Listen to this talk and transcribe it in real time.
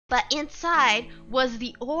but inside was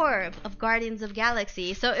the orb of Guardians of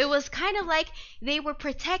Galaxy. So it was kind of like they were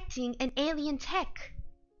protecting an alien tech.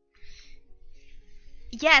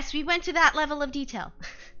 Yes, we went to that level of detail.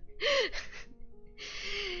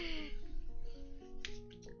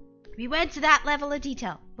 We went to that level of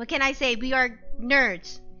detail. What can I say? We are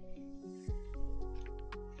nerds.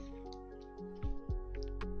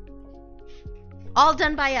 All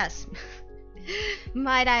done by us.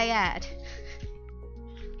 Might I add.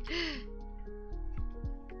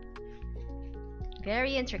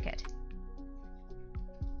 Very intricate.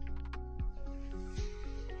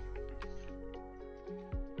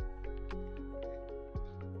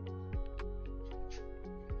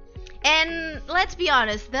 And let's be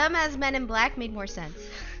honest, them as Men in Black made more sense.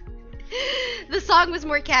 The song was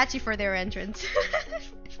more catchy for their entrance.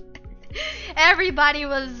 Everybody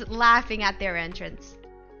was laughing at their entrance.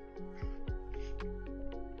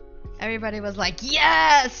 Everybody was like,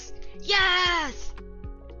 yes! Yes!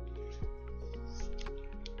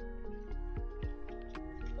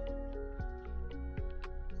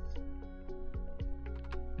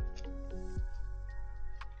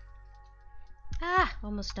 Ah,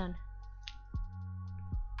 almost done.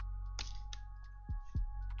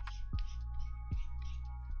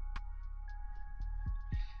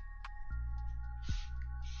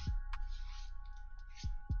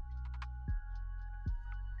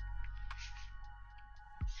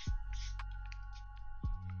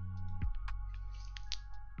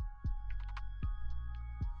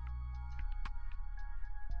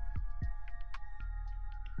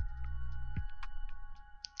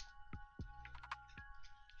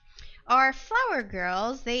 Our flower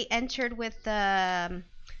girls, they entered with the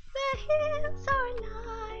hills are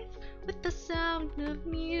alive with the sound of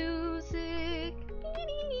music.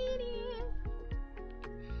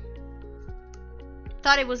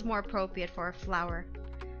 Thought it was more appropriate for a flower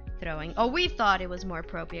throwing. Oh, we thought it was more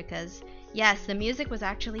appropriate because, yes, the music was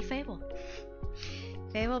actually Fable.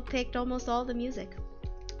 Fable picked almost all the music.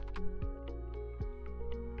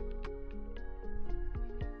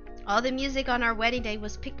 All the music on our wedding day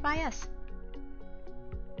was picked by us.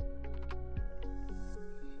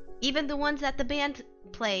 Even the ones that the band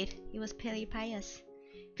played, it was played by us.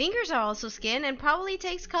 Fingers are also skin and probably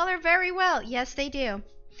takes color very well. Yes, they do.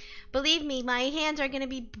 Believe me, my hands are gonna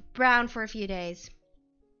be brown for a few days.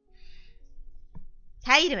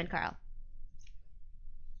 How you doing, Carl?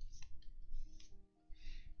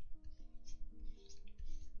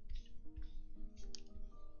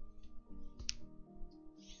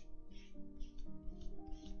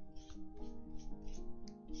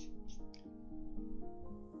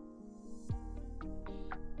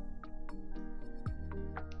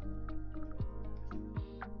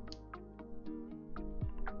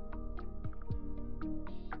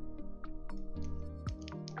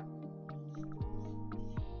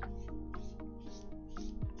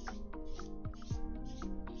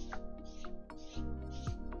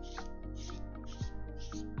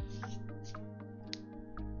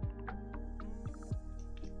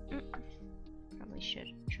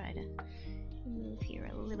 Should try to move here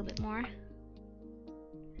a little bit more.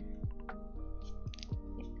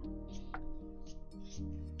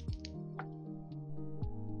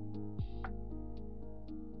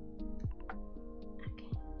 Okay.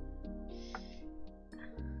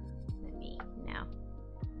 Let me now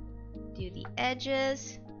do the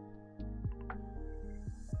edges.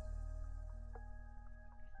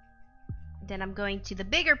 Then I'm going to the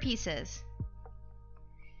bigger pieces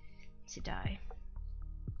to dye.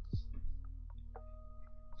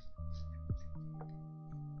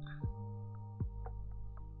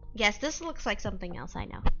 Yes, this looks like something else, I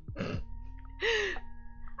know.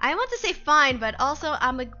 I want to say fine, but also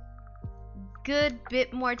I'm a good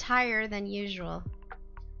bit more tired than usual.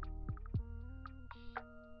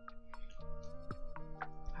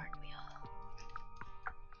 Aren't we all?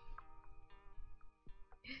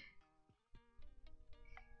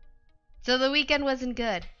 So the weekend wasn't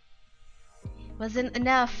good. Wasn't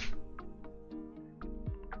enough.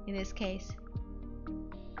 In this case.